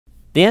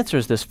The answer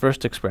is this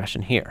first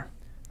expression here.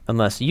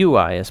 Unless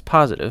ui is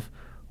positive,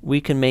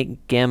 we can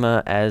make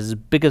gamma as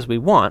big as we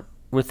want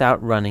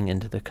without running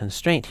into the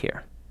constraint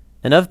here.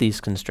 And of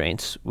these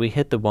constraints, we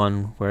hit the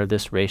one where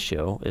this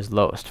ratio is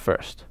lowest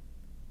first.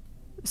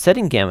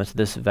 Setting gamma to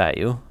this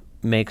value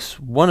makes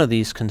one of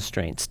these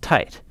constraints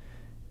tight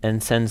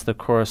and sends the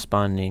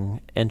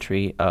corresponding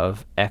entry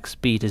of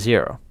xb to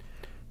 0.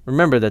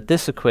 Remember that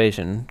this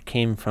equation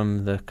came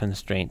from the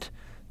constraint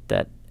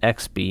that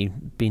xb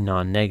be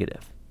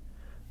non-negative.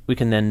 We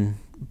can then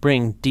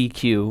bring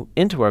dq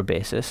into our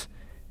basis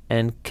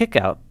and kick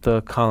out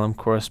the column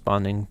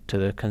corresponding to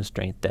the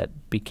constraint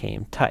that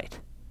became tight.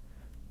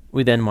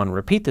 We then want to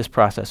repeat this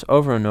process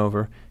over and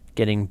over,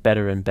 getting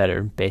better and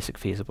better basic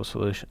feasible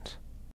solutions.